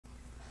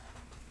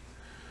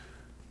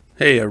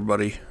Hey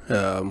everybody,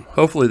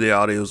 hopefully the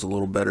audio is a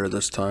little better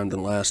this time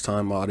than last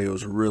time. Audio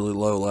was really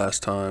low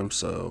last time,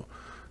 so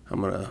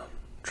I'm going to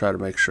try to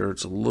make sure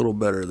it's a little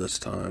better this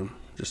time.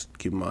 Just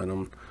keep in mind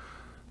I'm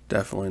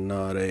definitely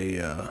not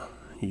a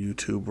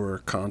YouTuber or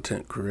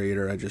content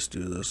creator. I just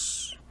do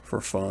this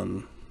for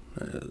fun,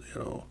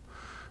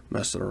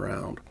 messing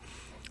around.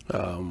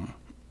 Um,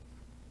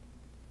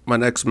 my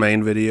next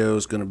main video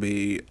is going to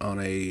be on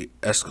a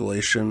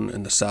escalation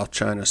in the South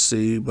China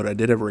Sea, but I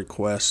did have a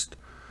request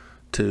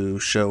to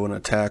show an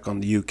attack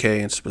on the UK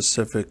and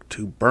specific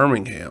to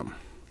Birmingham.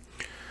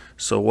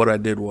 So what I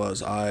did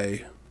was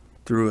I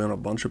threw in a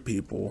bunch of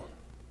people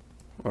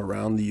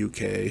around the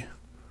UK,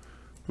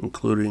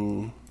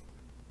 including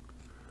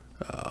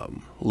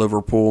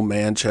Liverpool,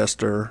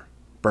 Manchester,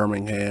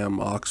 Birmingham,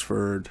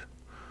 Oxford,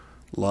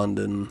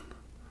 London,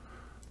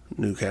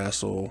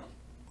 Newcastle,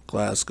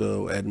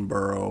 Glasgow,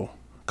 Edinburgh,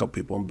 a couple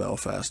people in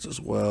Belfast as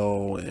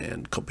well,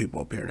 and a couple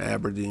people up here in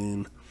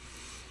Aberdeen.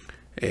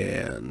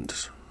 And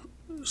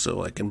so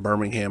like in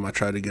Birmingham, I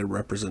tried to get a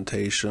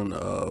representation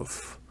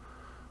of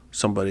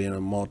somebody in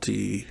a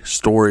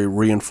multi-story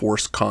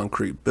reinforced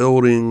concrete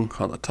building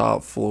on the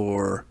top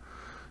floor,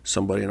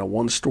 somebody in a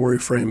one-story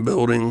frame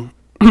building,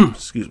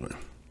 excuse me,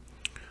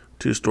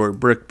 two-story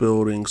brick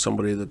building,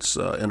 somebody that's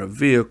in a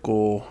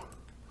vehicle,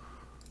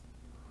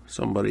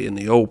 somebody in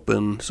the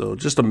open, so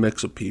just a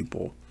mix of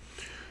people.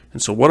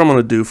 And so what I'm going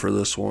to do for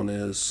this one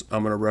is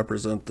I'm going to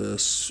represent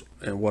this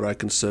in what I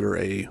consider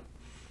a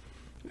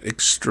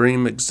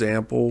extreme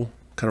example,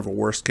 kind of a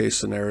worst case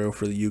scenario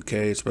for the UK,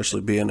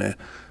 especially being an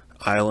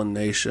island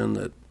nation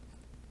that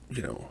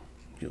you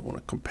want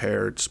to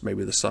compare. It's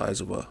maybe the size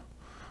of a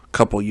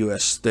couple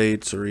US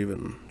states, or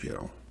even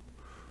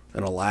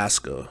an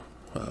Alaska.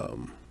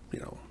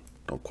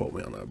 Don't quote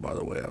me on that, by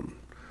the way.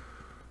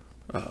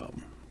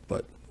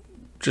 But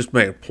just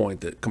make a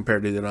point that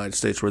compared to the United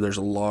States, where there's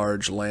a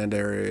large land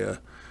area,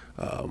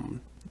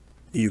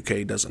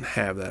 UK doesn't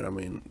have that. I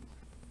mean,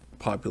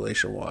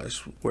 population wise,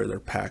 where they're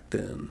packed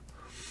in,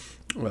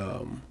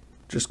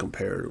 just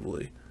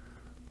comparatively.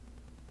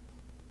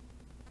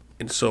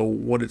 And so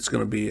what it's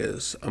going to be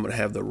is I'm going to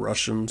have the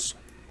Russians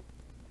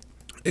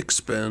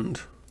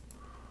expend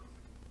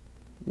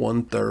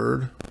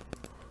 1/3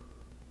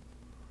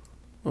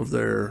 of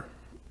their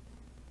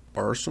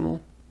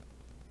arsenal,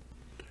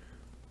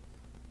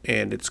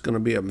 and it's going to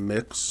be a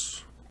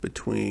mix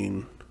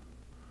between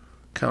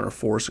counter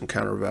force and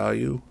counter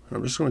value. And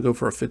I'm just going to go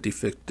for a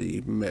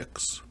 50-50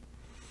 mix.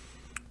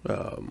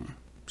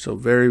 So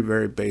very,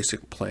 very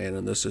basic plan,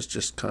 and this is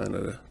just kind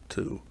of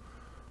to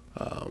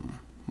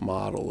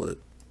model it,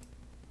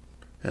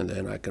 and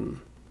then I can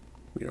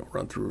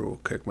run through real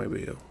quick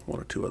maybe one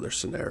or two other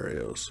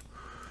scenarios.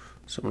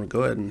 So I'm going to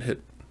go ahead and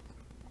hit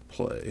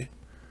play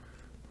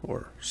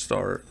or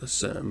start the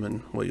sim,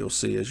 and what you'll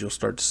see is you'll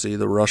start to see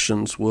the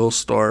Russians will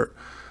start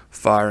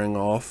firing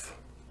off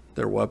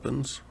their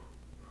weapons,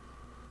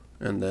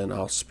 and then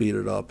I'll speed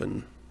it up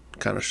and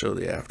kind of show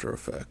the after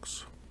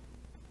effects.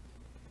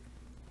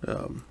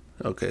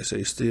 Okay, so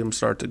you see them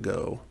start to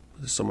go.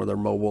 Some of their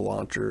mobile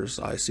launchers,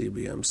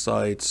 ICBM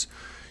sites.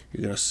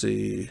 You're going to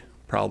see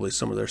probably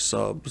some of their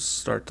subs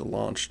start to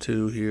launch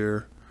too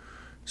here.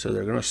 So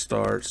they're going to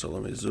start. So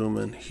let me zoom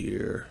in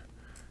here.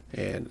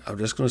 And I'm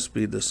just going to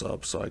speed this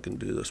up so I can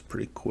do this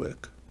pretty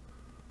quick.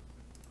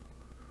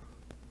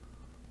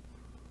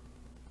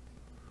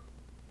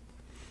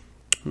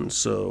 And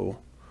so,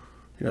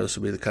 this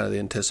will be the kind of the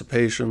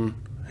anticipation.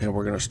 And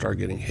we're going to start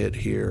getting hit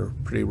here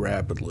pretty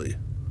rapidly.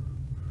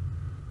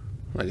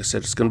 Like I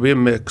said, it's going to be a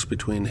mix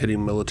between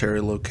hitting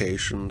military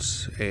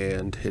locations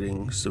and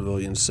hitting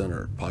civilian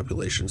centered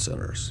population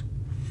centers.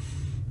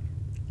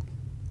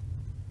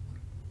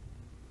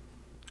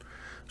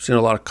 I've seen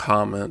a lot of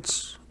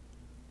comments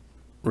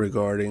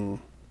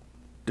regarding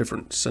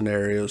different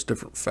scenarios,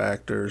 different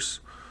factors.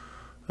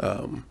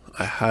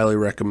 I highly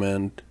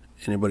recommend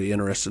anybody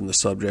interested in the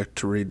subject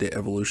to read The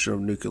Evolution of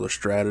Nuclear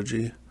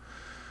Strategy.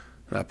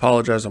 And I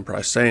apologize, I'm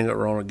probably saying it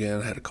wrong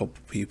again. I had a couple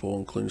people,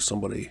 including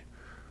somebody,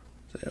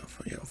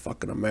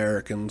 fucking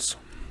Americans.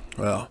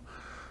 Well,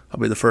 I'll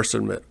be the first to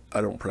admit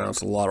I don't pronounce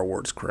a lot of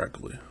words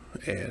correctly,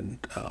 and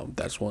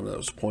that's one that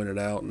was pointed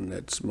out, and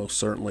it's most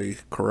certainly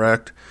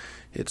correct.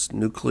 It's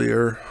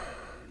nuclear.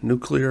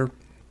 I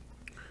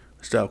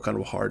still have kind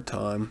of a hard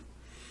time,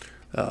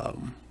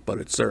 but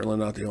it's certainly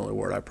not the only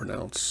word I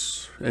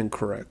pronounce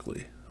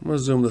incorrectly. I'm going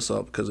to zoom this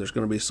up because there's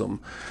going to be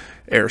some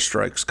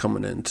airstrikes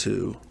coming in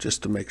too,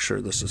 just to make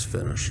sure this is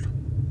finished.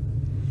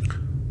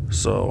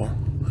 So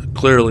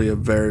clearly a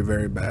very,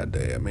 very bad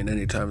day. I mean,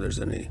 anytime there's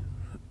any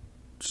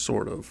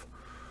sort of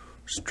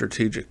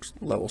strategic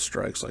level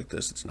strikes like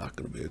this, it's not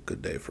going to be a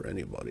good day for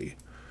anybody.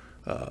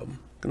 I'm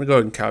going to go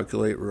ahead and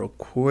calculate real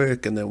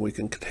quick, and then we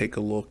can take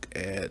a look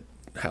at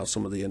how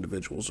some of the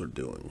individuals are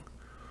doing.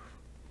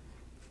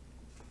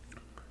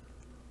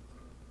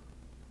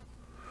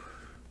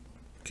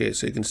 Okay,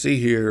 so you can see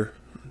here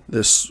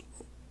this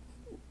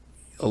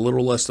a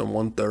little less than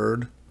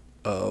 1/3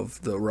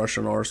 of the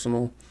Russian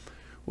arsenal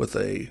with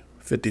a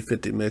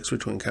 50-50 mix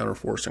between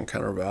counterforce and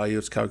counter value.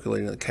 It's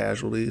calculating the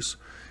casualties.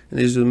 And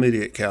these are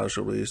immediate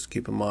casualties.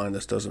 Keep in mind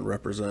this doesn't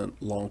represent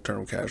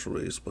long-term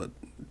casualties, but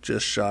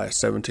just shy of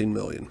 17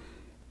 million.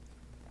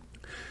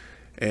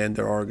 And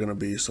there are going to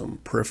be some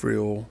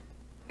peripheral,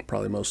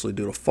 probably mostly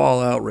due to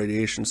fallout,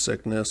 radiation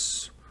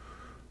sickness,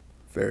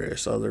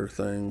 various other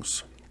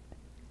things.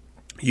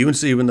 You can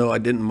see, even though I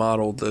didn't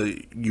model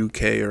the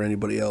UK or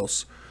anybody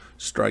else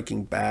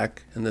striking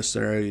back in this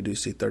scenario, you do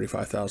see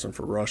 35,000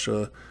 for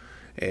Russia,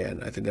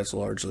 and I think that's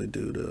largely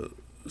due to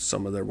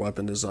some of their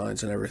weapon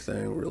designs and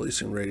everything,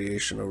 releasing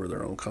radiation over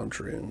their own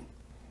country and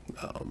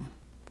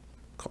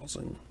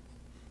causing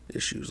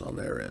issues on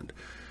their end.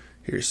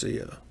 Here you see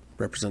a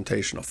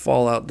representation of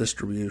fallout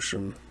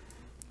distribution,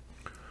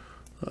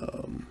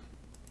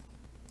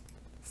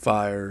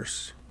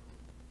 fires,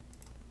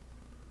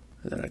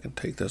 and then I can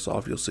take this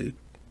off. You'll see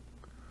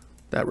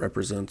that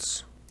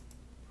represents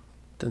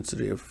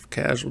density of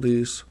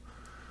casualties.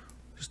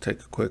 Just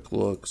take a quick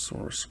look.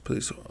 So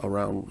please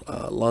around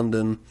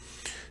London.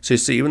 So you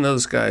see, even though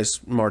this guy's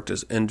marked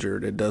as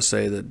injured, it does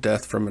say that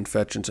death from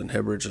infections and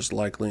hemorrhage is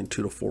likely in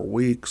 2 to 4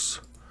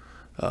 weeks.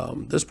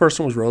 This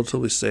person was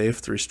relatively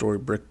safe, 3-story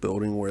brick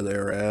building where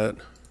they're at.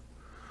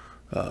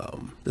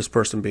 This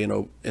person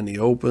being in the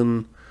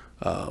open.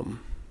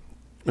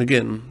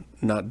 Again,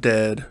 not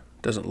dead.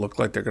 Doesn't look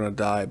like they're going to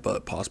die,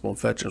 but possible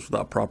infections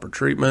without proper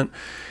treatment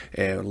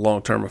and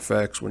long-term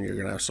effects when you're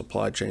going to have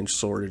supply chain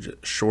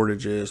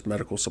shortages,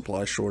 medical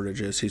supply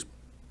shortages. He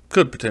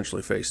could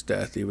potentially face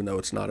death, even though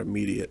it's not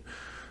immediate.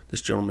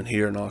 This gentleman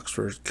here in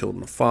Oxford is killed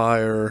in a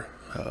fire.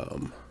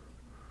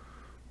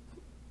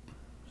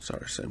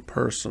 Sorry, same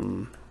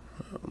person.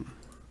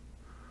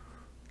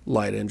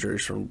 Light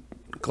injuries from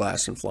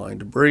glass and flying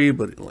debris,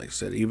 but like I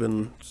said,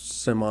 even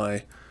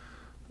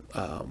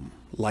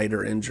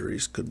lighter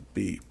injuries could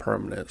be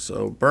permanent.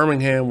 So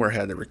Birmingham, where I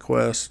had the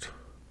request,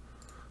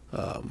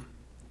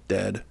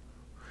 dead.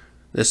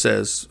 This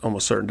says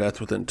almost certain death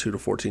within 2 to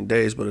 14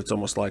 days, but it's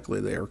almost likely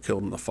they were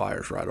killed in the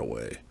fires right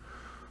away.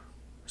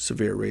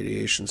 Severe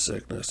radiation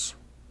sickness.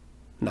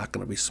 Not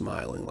going to be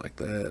smiling like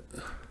that.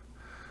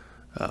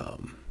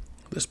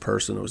 This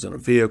person was in a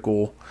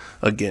vehicle.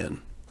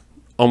 Again,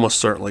 almost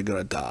certainly going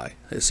to die.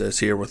 It says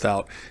here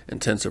without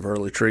intensive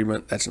early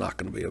treatment, that's not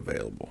going to be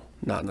available.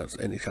 Not in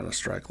any kind of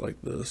strike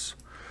like this.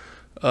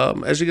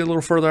 As you get a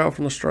little further out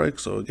from the strike,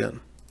 so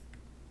again,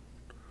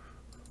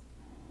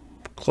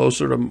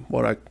 closer to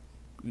what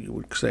you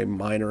would say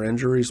minor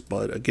injuries,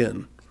 but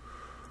again,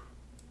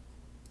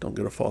 don't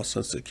get a false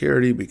sense of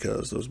security,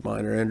 because those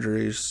minor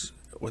injuries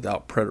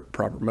without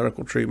proper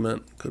medical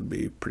treatment could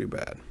be pretty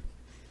bad.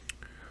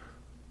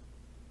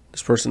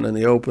 This person in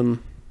the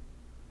open,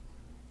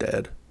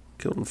 dead,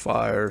 killed in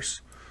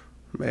fires,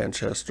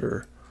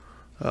 Manchester.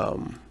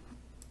 I'm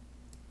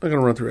going to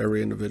run through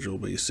every individual,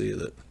 but you see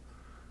that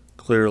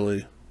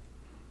clearly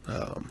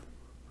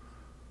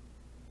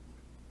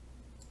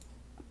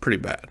pretty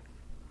bad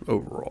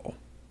overall.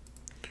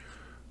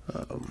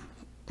 I'm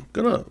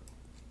going to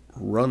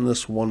run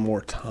this one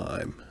more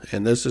time,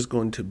 and this is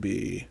going to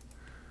be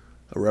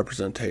a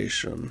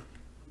representation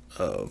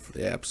of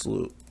the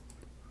absolute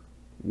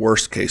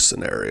worst case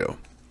scenario,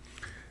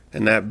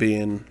 and that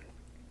being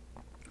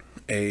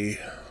a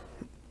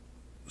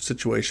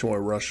situation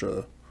where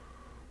Russia,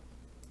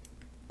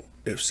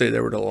 if say they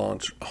were to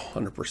launch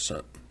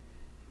 100%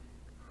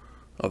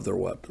 of their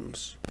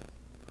weapons,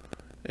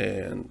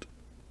 and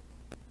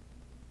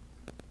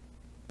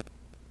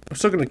I'm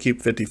still going to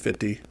keep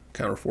 50-50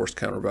 counter force,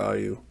 counter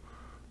value.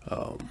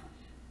 So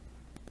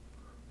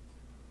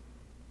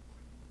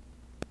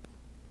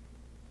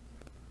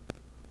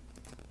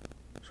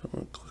I'm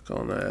going to click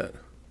on that,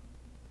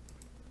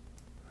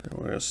 and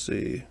we're going to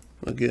see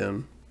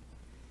again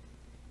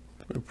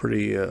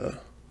pretty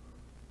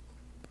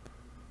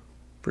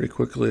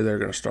quickly they're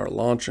going to start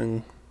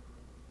launching.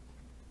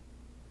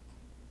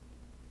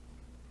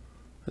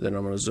 And then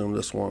I'm going to zoom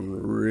this one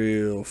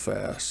real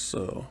fast,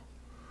 so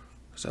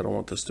because I don't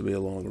want this to be a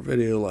longer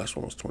video. Last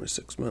one was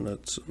 26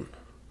 minutes, and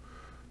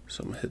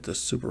so I'm going to hit this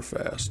super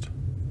fast.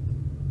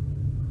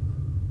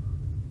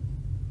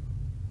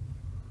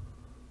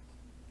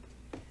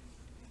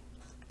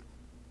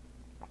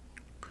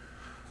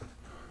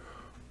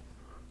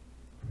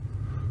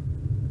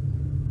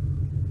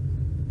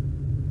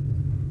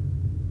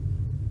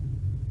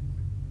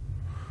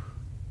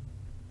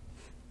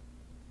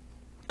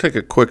 Take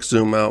a quick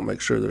zoom out,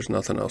 make sure there's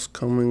nothing else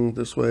coming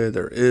this way.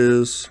 There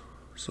is.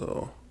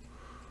 So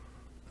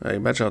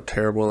imagine how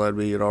terrible that'd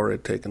be. You'd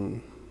already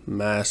taken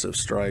massive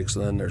strikes,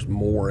 and then there's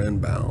more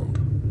inbound.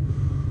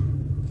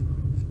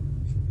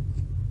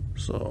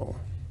 So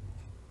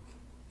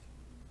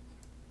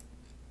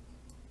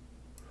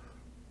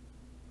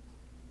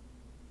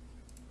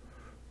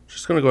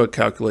just going to go ahead and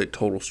calculate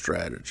total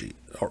strategy,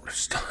 or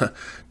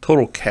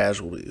total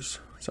casualties.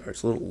 Sorry,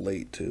 it's a little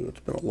late too. It's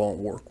been a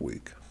long work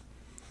week.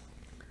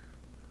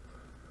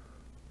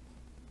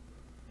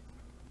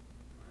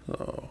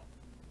 So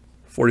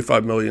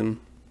 45 million,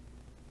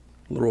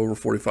 a little over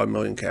 45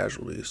 million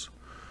casualties.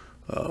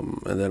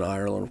 And then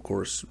Ireland, of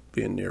course,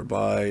 being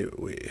nearby,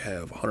 we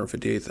have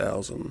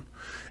 158,000.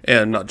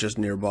 And not just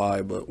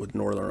nearby, but with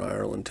Northern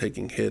Ireland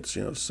taking hits,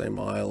 the same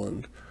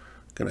island,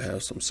 going to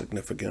have some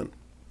significant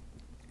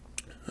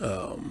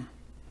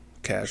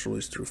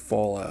casualties through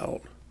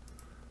fallout.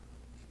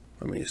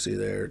 I mean, you see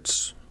there,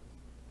 it's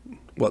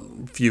what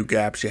few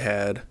gaps you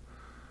had,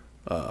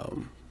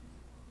 no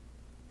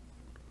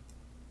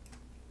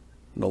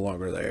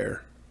longer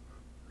there.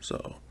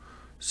 So,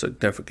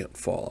 significant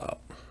fallout,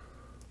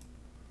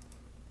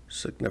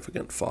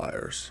 significant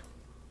fires.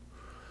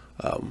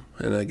 And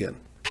again,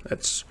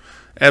 that's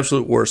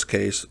absolute worst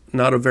case.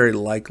 Not a very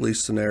likely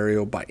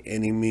scenario by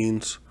any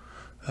means.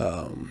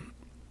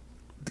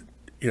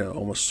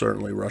 Almost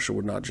certainly Russia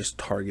would not just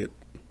target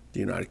the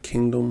United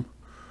Kingdom.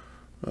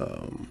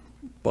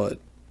 But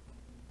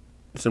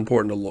it's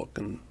important to look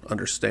and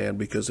understand,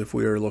 because if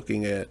we are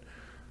looking at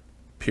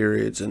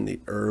periods in the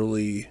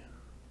early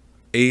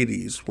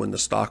 80s when the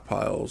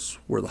stockpiles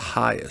were the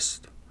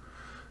highest,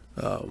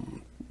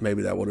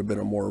 maybe that would have been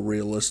a more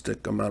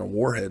realistic amount of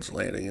warheads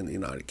landing in the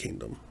United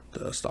Kingdom.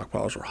 The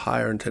stockpiles were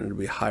higher and tended to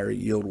be higher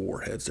yield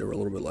warheads. They were a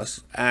little bit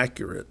less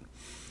accurate.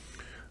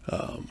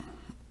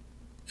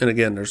 And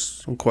again, there's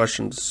some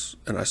questions,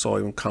 and I saw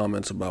even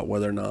comments about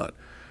whether or not,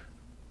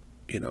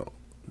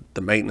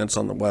 the maintenance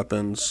on the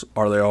weapons,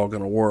 are they all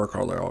going to work?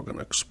 Are they all going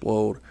to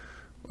explode?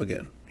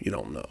 Again, you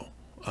don't know.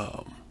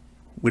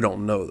 We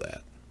don't know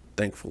that,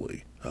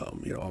 thankfully.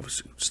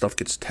 Obviously stuff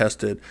gets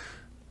tested.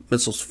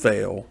 Missiles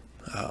fail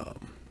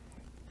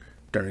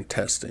during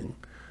testing.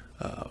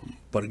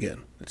 But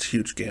again, it's a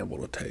huge gamble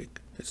to take.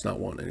 It's not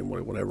one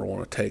anybody would ever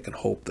want to take and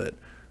hope that,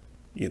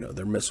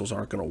 their missiles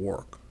aren't going to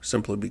work,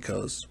 simply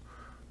because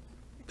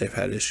they've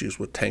had issues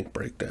with tank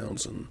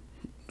breakdowns and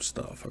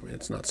stuff. I mean,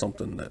 it's not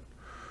something that,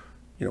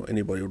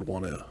 anybody would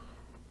want to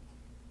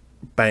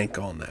bank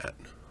on that.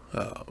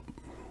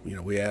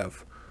 We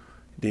have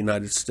the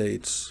United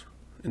States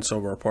and some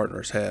of our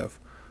partners have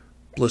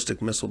ballistic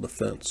missile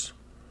defense.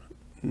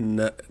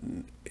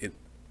 It's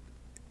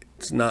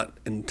not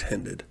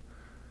intended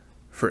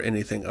for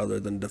anything other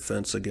than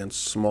defense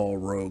against small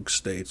rogue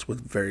states with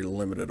very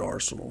limited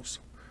arsenals.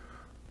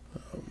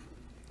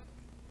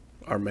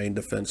 Our main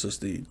defense is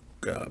the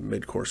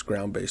mid-course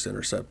ground-based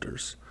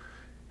interceptors,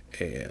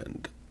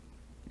 and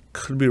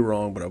could be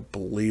wrong, but I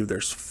believe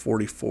there's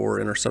 44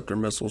 interceptor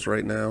missiles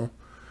right now,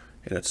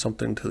 and it's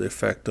something to the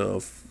effect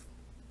of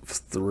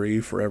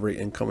 3 for every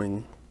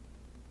incoming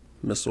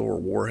missile or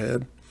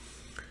warhead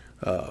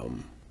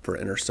for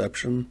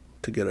interception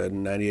to get a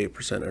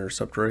 98%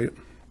 intercept rate.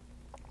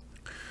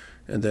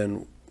 And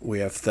then we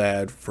have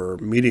THAAD for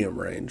medium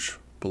range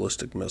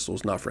ballistic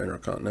missiles, not for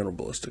intercontinental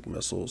ballistic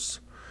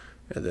missiles.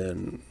 And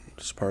then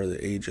as part of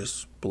the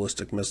Aegis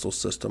ballistic missile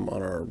system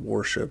on our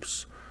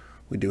warships,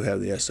 we do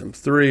have the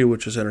SM-3,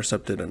 which has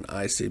intercepted an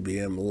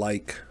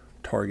ICBM-like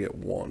target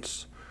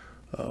once.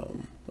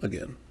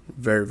 Again,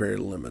 very, very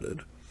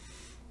limited.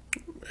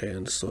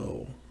 And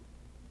so,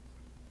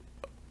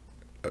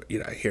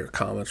 I hear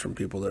comments from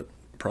people that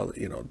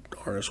probably,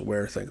 aren't as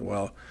aware, thinking,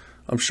 well,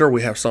 I'm sure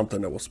we have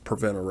something that will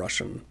prevent a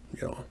Russian,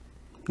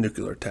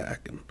 nuclear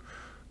attack. And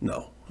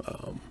no,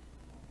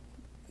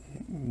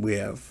 we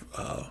have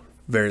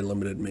very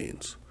limited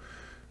means.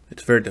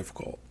 It's very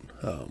difficult.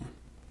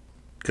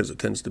 Because it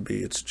tends to be,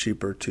 it's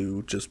cheaper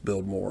to just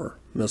build more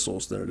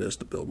missiles than it is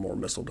to build more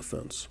missile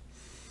defense.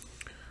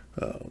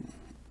 And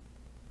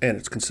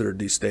it's considered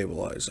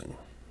destabilizing,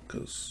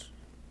 because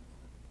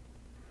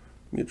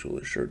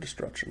mutually assured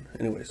destruction.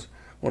 Anyways,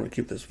 I want to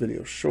keep this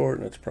video short,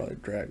 and it's probably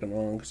dragging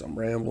on because I'm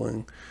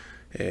rambling.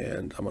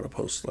 And I'm going to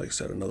post, like I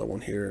said, another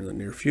one here in the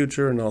near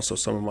future, and also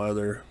some of my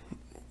other,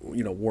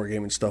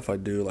 wargaming stuff I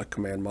do, like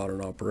Command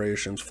Modern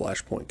Operations,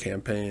 Flashpoint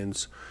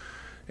campaigns,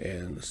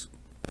 and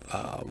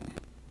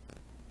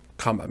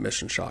Combat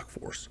Mission Shock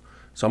Force.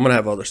 So I'm going to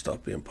have other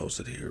stuff being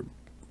posted here.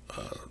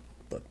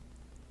 But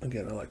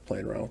again, I like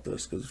playing around with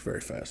this because it's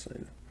very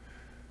fascinating.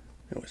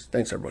 Anyways,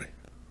 thanks everybody.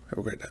 Have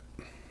a great day.